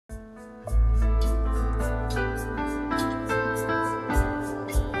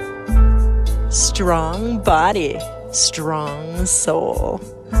Strong body, strong soul.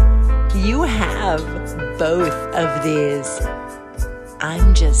 You have both of these.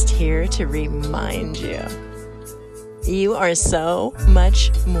 I'm just here to remind you. You are so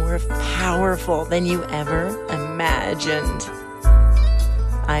much more powerful than you ever imagined.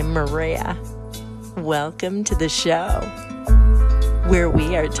 I'm Maria. Welcome to the show, where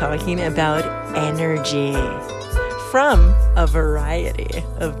we are talking about energy from a variety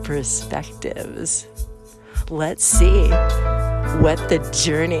of perspectives. Let's see what the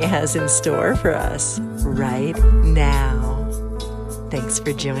journey has in store for us right now. Thanks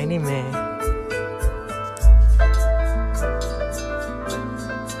for joining me.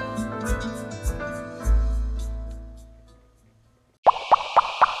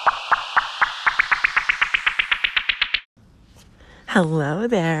 Hello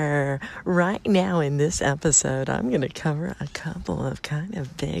there. Right now in this episode, I'm going to cover a couple of kind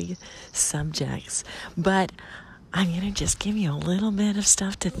of big subjects, but I'm going to just give you a little bit of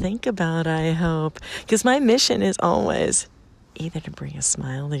stuff to think about, I hope, because my mission is always either to bring a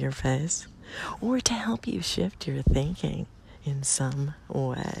smile to your face or to help you shift your thinking in some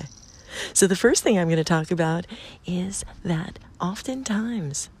way. So the first thing I'm going to talk about is that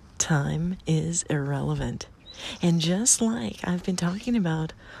oftentimes time is irrelevant. And just like I've been talking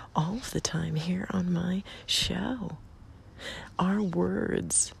about all of the time here on my show, our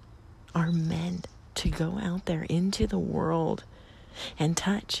words are meant to go out there into the world and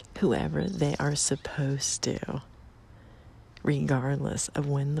touch whoever they are supposed to, regardless of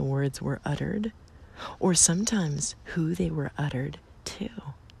when the words were uttered or sometimes who they were uttered to.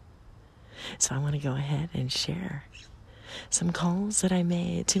 So I want to go ahead and share some calls that I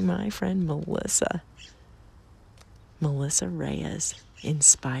made to my friend Melissa Reyes,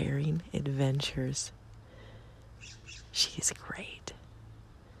 Inspiring Adventures. She's great.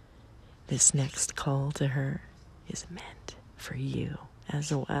 This next call to her is meant for you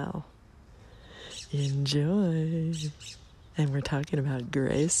as well. Enjoy. And we're talking about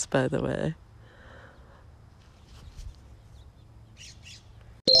grace, by the way.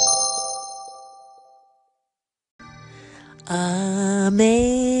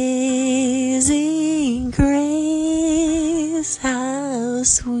 Amazing grace, how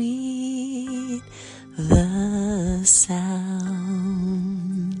sweet the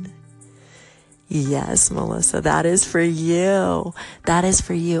sound. Yes, Melissa, that is for you. That is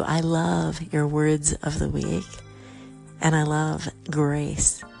for you. I love your words of the week, and I love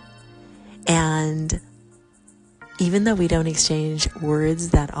grace. And even though we don't exchange words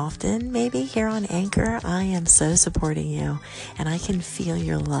that often, maybe here on Anchor, I am so supporting you, and I can feel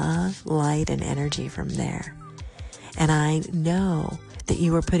your love, light, and energy from there. And I know that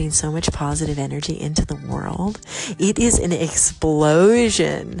you are putting so much positive energy into the world. It is an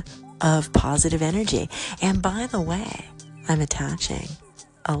explosion of positive energy. And by the way, I'm attaching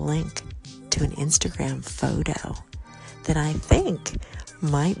a link to an Instagram photo that I think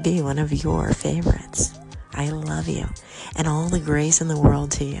might be one of your favorites. I love you, and all the grace in the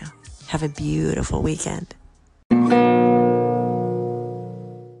world to you. Have a beautiful weekend.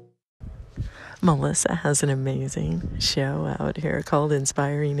 Melissa has an amazing show out here called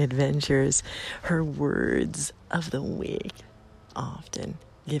Inspiring Adventures. Her words of the week often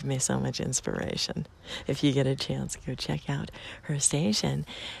give me so much inspiration. If you get a chance, go check out her station.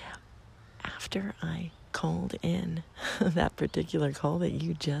 After I called in that particular call that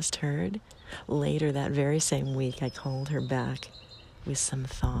you just heard, later that very same week, I called her back with some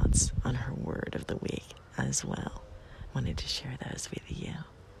thoughts on her word of the week as well. Wanted to share those with you.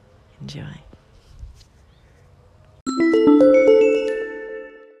 Enjoy.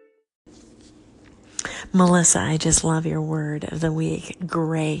 Melissa, I just love your word of the week,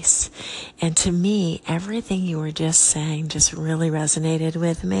 grace. And to me, everything you were just saying just really resonated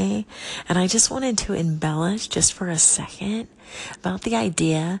with me. And I just wanted to embellish just for a second about the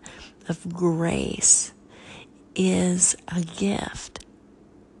idea of grace is a gift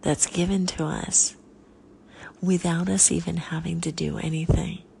that's given to us without us even having to do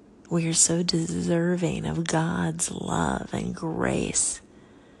anything. We are so deserving of God's love and grace.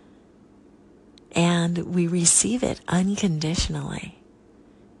 And we receive it unconditionally.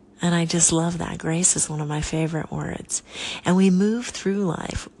 And I just love that. Grace is one of my favorite words. And we move through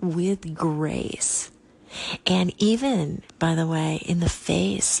life with grace. And even, by the way, in the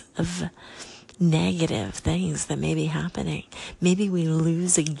face of negative things that may be happening, maybe we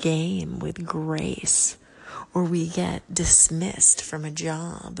lose a game with grace, or we get dismissed from a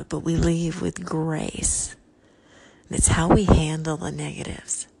job, but we leave with grace. And it's how we handle the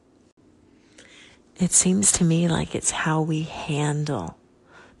negatives. It seems to me like it's how we handle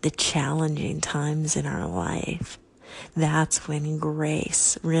the challenging times in our life, that's when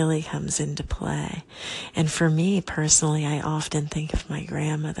grace really comes into play. And for me personally, I often think of my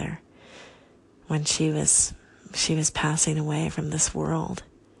grandmother when she was passing away from this world,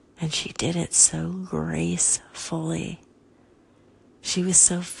 and she did it so gracefully. She was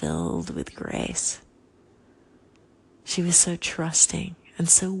so filled with grace. She was so trusting and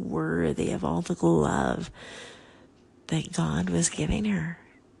so worthy of all the love that God was giving her.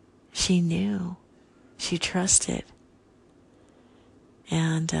 She knew. She trusted.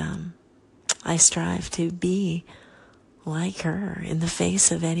 And I strive to be like her in the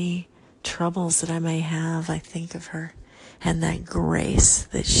face of any troubles that I may have. I think of her and that grace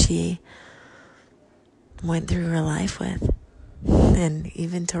that she went through her life with, and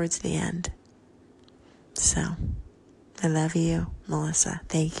even towards the end. So, I love you, Melissa.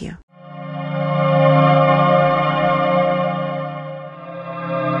 Thank you.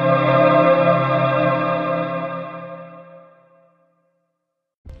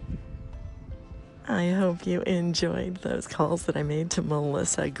 I hope you enjoyed those calls that I made to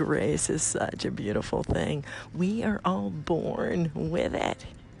Melissa. Grace is such a beautiful thing. We are all born with it.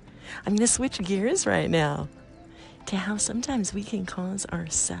 I'm going to switch gears right now to how sometimes we can cause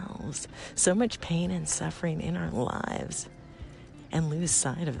ourselves so much pain and suffering in our lives and lose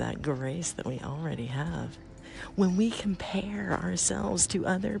sight of that grace that we already have when we compare ourselves to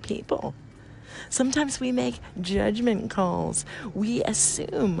other people. Sometimes we make judgment calls. We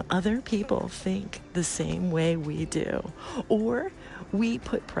assume other people think the same way we do, or we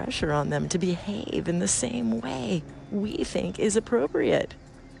put pressure on them to behave in the same way we think is appropriate.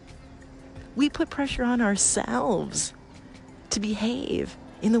 We put pressure on ourselves to behave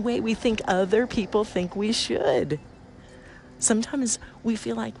in the way we think other people think we should. Sometimes we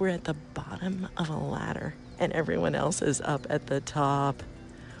feel like we're at the bottom of a ladder and everyone else is up at the top.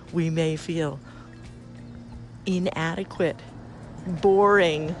 We may feel inadequate,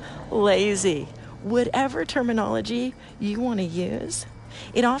 boring, lazy, whatever terminology you want to use.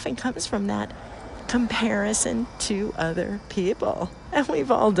 It often comes from that comparison to other people. And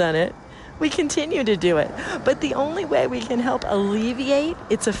we've all done it. We continue to do it. But the only way we can help alleviate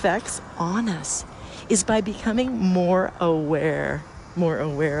its effects on us is by becoming more aware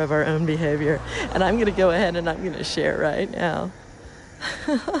of our own behavior. And I'm going to go ahead and I'm going to share right now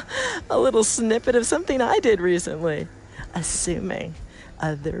a little snippet of something I did recently, assuming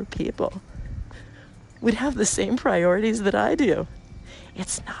other people would have the same priorities that I do.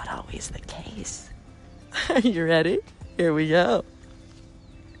 It's not always the case. Are you ready? Here we go.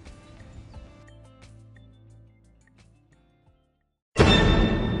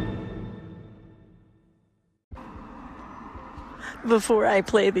 Before I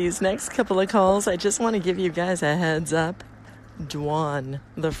play these next couple of calls, I just want to give you guys a heads up. Dwan,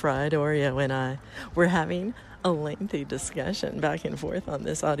 the fried Oreo, and I were having a lengthy discussion back and forth on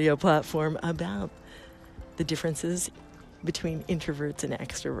this audio platform about the differences between introverts and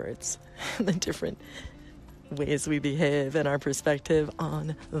extroverts, the different ways we behave and our perspective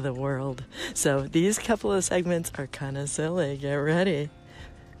on the world. So these couple of segments are kind of silly. Get ready,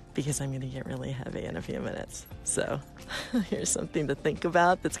 because I'm going to get really heavy in a few minutes. So here's something to think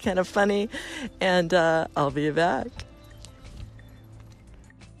about that's kind of funny, and I'll be back.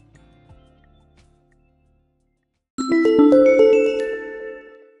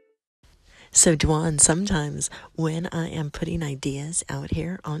 So, Dwan, sometimes when I am putting ideas out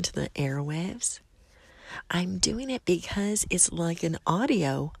here onto the airwaves, I'm doing it because it's like an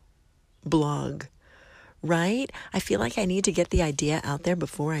audio blog, right? I feel like I need to get the idea out there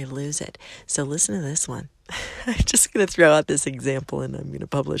before I lose it. So listen to this one. I'm just going to throw out this example and I'm going to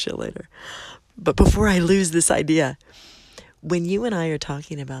publish it later. But before I lose this idea, when you and I are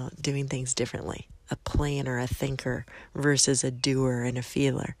talking about doing things differently, a planner, a thinker versus a doer and a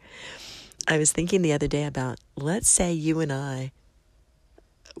feeler, I was thinking the other day about, let's say you and I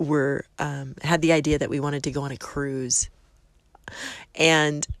had the idea that we wanted to go on a cruise,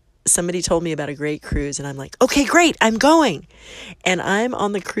 and somebody told me about a great cruise, and I'm like, okay, great, I'm going. And I'm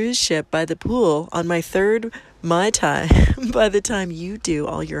on the cruise ship by the pool on my third Mai Tai by the time you do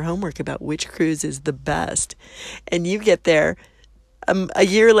all your homework about which cruise is the best. And you get there a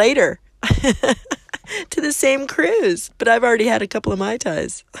year later to the same cruise, but I've already had a couple of Mai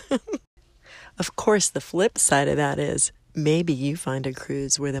Tais. Of course, the flip side of that is maybe you find a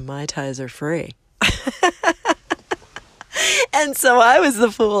cruise where the Mai Tais are free. And so I was the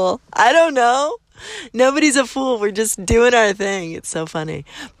fool. I don't know. Nobody's a fool. We're just doing our thing. It's so funny.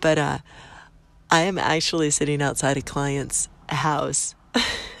 But I am actually sitting outside a client's house.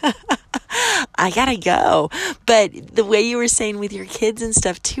 I gotta go. But the way you were saying with your kids and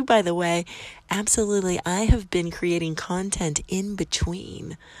stuff too, by the way, absolutely. I have been creating content in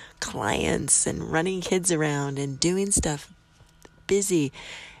between clients and running kids around and doing stuff busy.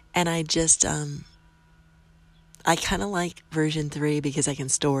 And I just, I kind of like version 3 because I can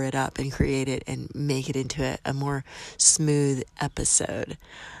store it up and create it and make it into a more smooth episode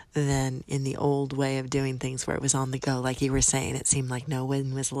than in the old way of doing things where it was on the go. Like you were saying, it seemed like no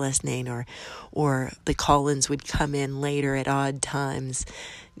one was listening, or the call-ins would come in later at odd times.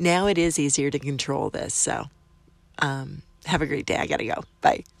 Now it is easier to control this. So have a great day. I gotta go.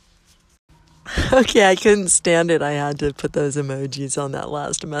 Bye. Okay, I couldn't stand it. I had to put those emojis on that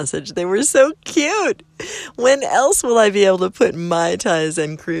last message. They were so cute. When else will I be able to put Mai Tais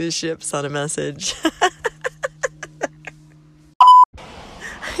and cruise ships on a message?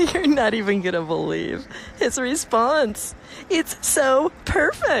 You're not even going to believe his response. It's so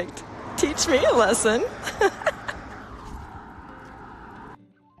perfect. Teach me a lesson.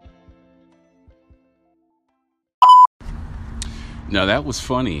 Now that was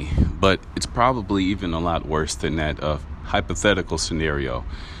funny, but it's probably even a lot worse than that hypothetical scenario,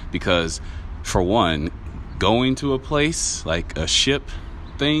 because for one, going to a place like a ship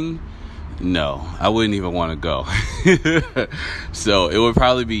thing, no, I wouldn't even want to go. So it would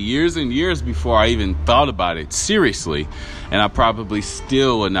probably be years and years before I even thought about it seriously, and I probably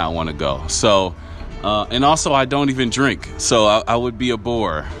still would not want to go. So and also I don't even drink, so I would be a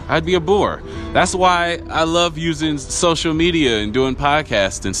bore. I'd be a bore. That's why I love using social media and doing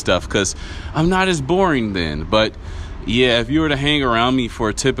podcasts and stuff, because I'm not as boring then. But yeah, if you were to hang around me for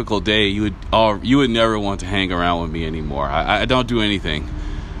a typical day, you would never want to hang around with me anymore. I don't do anything.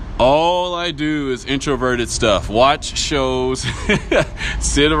 All I do is introverted stuff. Watch shows,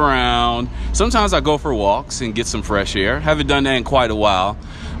 sit around. Sometimes I go for walks and get some fresh air. Haven't done that in quite a while.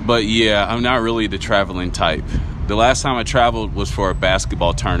 But yeah, I'm not really the traveling type. The last time I traveled was for a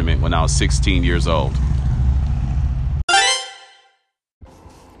basketball tournament when I was 16 years old.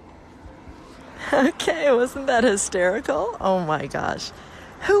 Okay, wasn't that hysterical? Oh my gosh.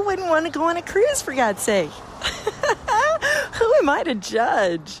 Who wouldn't want to go on a cruise, for God's sake? Who am I to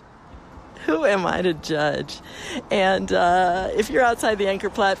judge? Who am I to judge? And if you're outside the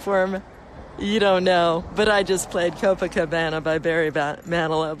Anchor platform, you don't know, but I just played Copacabana by Barry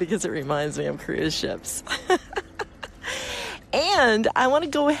Manilow because it reminds me of cruise ships. And I want to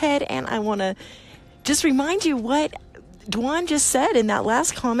go ahead and I want to just remind you what Dwan just said in that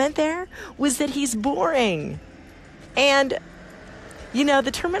last comment there was that he's boring. And, you know,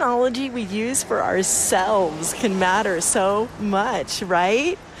 the terminology we use for ourselves can matter so much,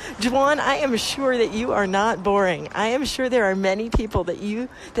 right? Dwan, I am sure that you are not boring. I am sure there are many people that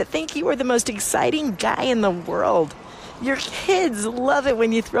think you are the most exciting guy in the world. Your kids love it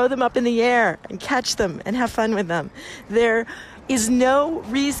when you throw them up in the air and catch them and have fun with them. There is no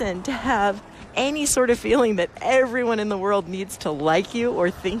reason to have any sort of feeling that everyone in the world needs to like you or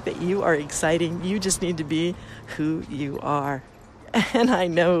think that you are exciting. You just need to be who you are. And I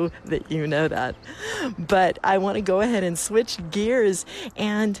know that you know that. But I want to go ahead and switch gears.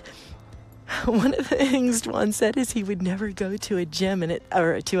 And one of the things Dwan said is he would never go to a gym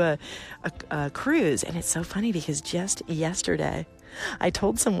or to a cruise. And it's so funny because just yesterday I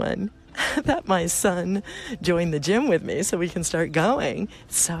told someone that my son joined the gym with me so we can start going.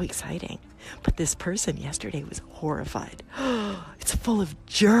 It's so exciting. But this person yesterday was horrified. It's full of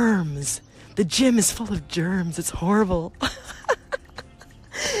germs. The gym is full of germs. It's horrible.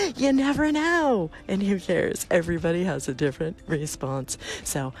 You never know. And who cares? Everybody has a different response.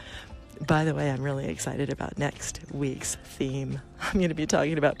 So, by the way, I'm really excited about next week's theme. I'm going to be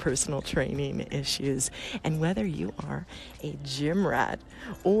talking about personal training issues and whether you are a gym rat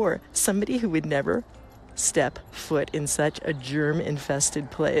or somebody who would never step foot in such a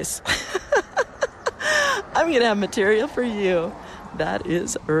germ-infested place. I'm going to have material for you. That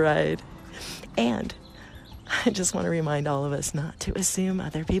is right. And I just want to remind all of us not to assume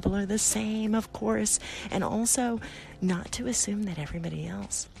other people are the same, of course, and also not to assume that everybody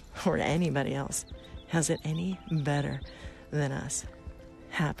else or anybody else has it any better than us.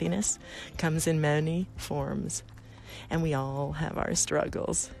 Happiness comes in many forms, and we all have our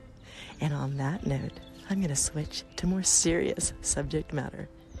struggles. And on that note, I'm going to switch to more serious subject matter.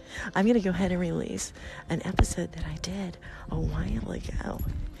 I'm going to go ahead and release an episode that I did a while ago,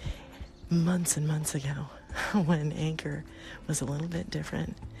 months and months ago, when Anchor was a little bit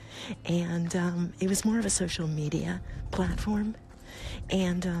different. And it was more of a social media platform.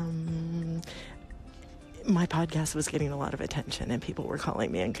 And my podcast was getting a lot of attention, and people were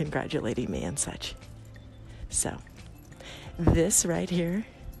calling me and congratulating me and such. So this right here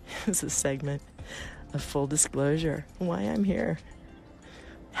is a segment a full disclosure why I'm here.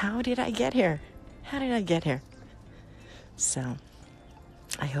 How did I get here? How did I get here? So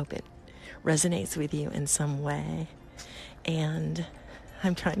I hope it resonates with you in some way. And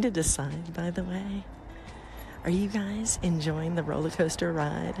I'm trying to decide, by the way, are you guys enjoying the roller coaster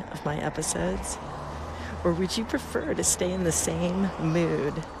ride of my episodes? Or would you prefer to stay in the same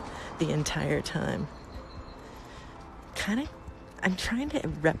mood the entire time? I'm trying to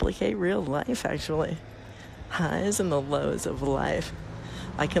replicate real life, actually. Highs and the lows of life.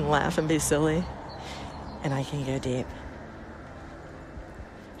 I can laugh and be silly, and I can go deep.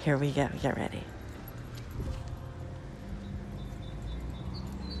 Here we go. Get ready.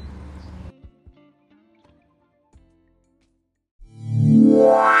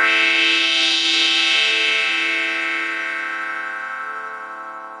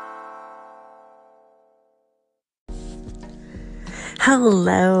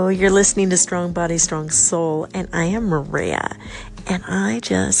 Hello, you're listening to Strong Body, Strong Soul, and I am Maria, and I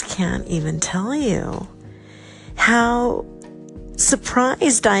just can't even tell you how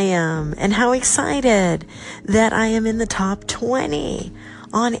surprised I am and how excited that I am in the top 20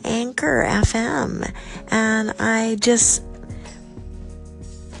 on Anchor FM, and I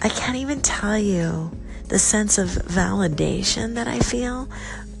can't even tell you the sense of validation that I feel,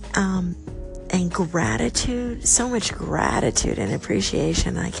 and gratitude, so much gratitude and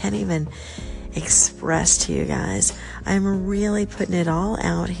appreciation I can't even express to you guys. I'm really putting it all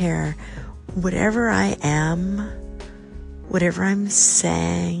out here. Whatever I am, whatever I'm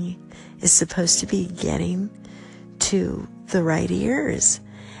saying is supposed to be getting to the right ears.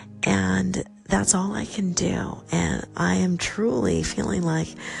 And that's all I can do. And I am truly feeling like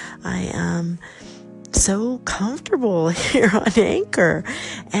I am so comfortable here on Anchor,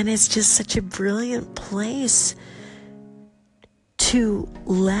 and it's just such a brilliant place to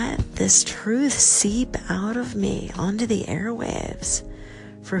let this truth seep out of me onto the airwaves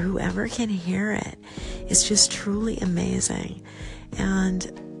for whoever can hear it. It's just truly amazing.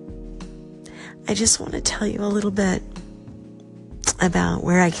 And I just want to tell you a little bit about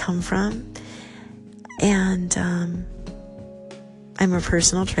where I come from. And I'm a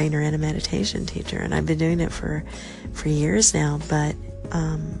personal trainer and a meditation teacher, and I've been doing it for years now. But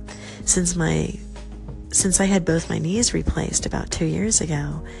since I had both my knees replaced about 2 years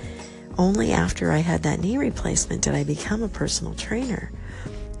ago, only after I had that knee replacement did I become a personal trainer.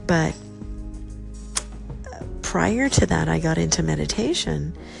 But prior to that, I got into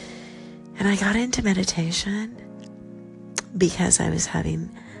meditation, and I got into meditation because I was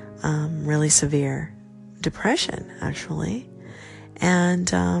having really severe depression, actually.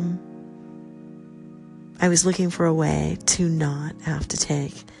 And I was looking for a way to not have to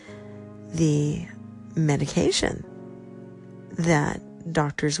take the medication that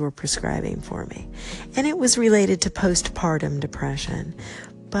doctors were prescribing for me. And it was related to postpartum depression.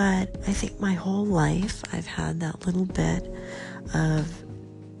 But I think my whole life I've had that little bit of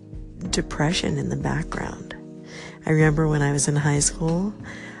depression in the background. I remember when I was in high school,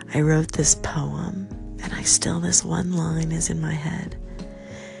 I wrote this poem, and this one line is in my head.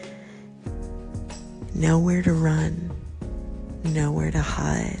 Nowhere to run, nowhere to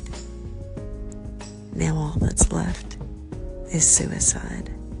hide. Now all that's left is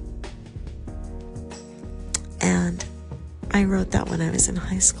suicide. And I wrote that when I was in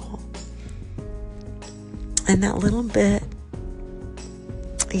high school. And that little bit,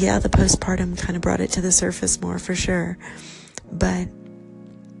 the postpartum kind of brought it to the surface more for sure. But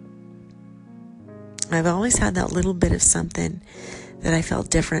I've always had that little bit of something that I felt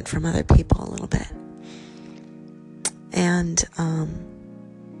different from other people a little bit. And I'm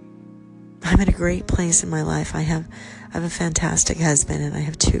in a great place in my life. I have a fantastic husband, and I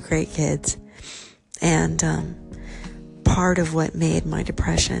have 2 great kids. And part of what made my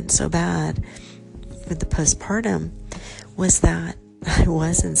depression so bad with the postpartum was that I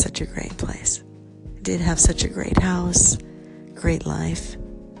was in such a great place. I did have such a great house, great life.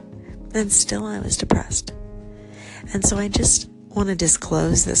 And still I was depressed. And so I just want to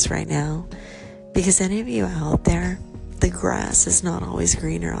disclose this right now, because any of you out there, the grass is not always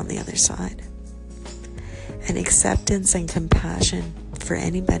greener on the other side. And acceptance and compassion for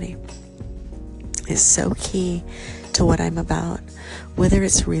anybody is so key to what I'm about, whether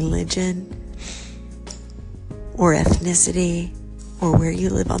it's religion or ethnicity or where you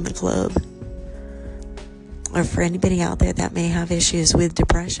live on the globe, or for anybody out there that may have issues with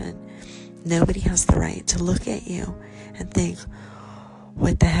depression. Nobody has the right to look at you and think,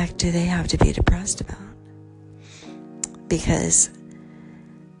 what the heck do they have to be depressed about? Because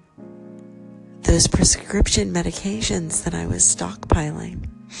those prescription medications that I was stockpiling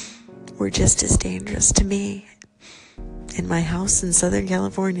were just as dangerous to me in my house in Southern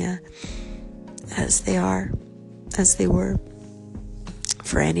California as they were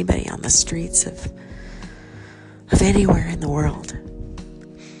for anybody on the streets of anywhere in the world.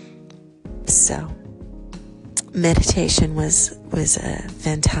 So meditation was a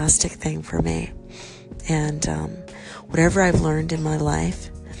fantastic thing for me. And whatever I've learned in my life,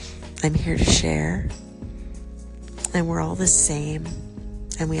 I'm here to share. And we're all the same.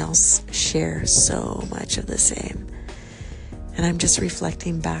 And we all share so much of the same. And I'm just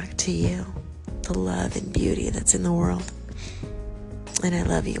reflecting back to you the love and beauty that's in the world. And I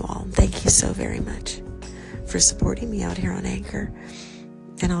love you all. Thank you so very much for supporting me out here on Anchor.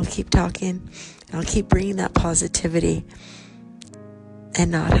 And I'll keep talking. And I'll keep bringing that positivity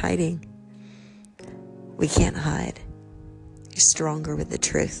and not hiding. We can't hide. You're stronger with the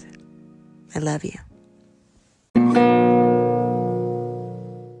truth. I love you.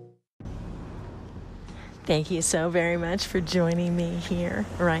 Thank you so very much for joining me here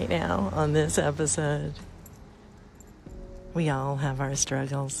right now on this episode. We all have our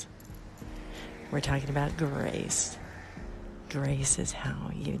struggles. We're talking about grace. Grace is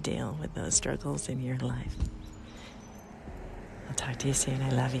how you deal with those struggles in your life. I'll talk to you soon. I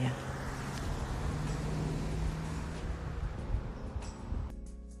love you.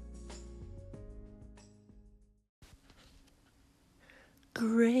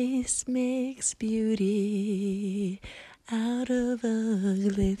 Grace makes beauty out of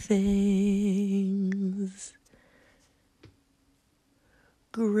ugly things.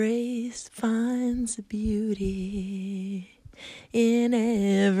 Grace finds beauty in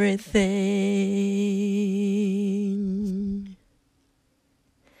everything.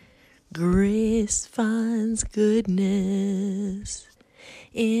 Grace finds goodness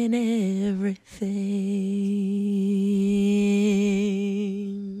in everything.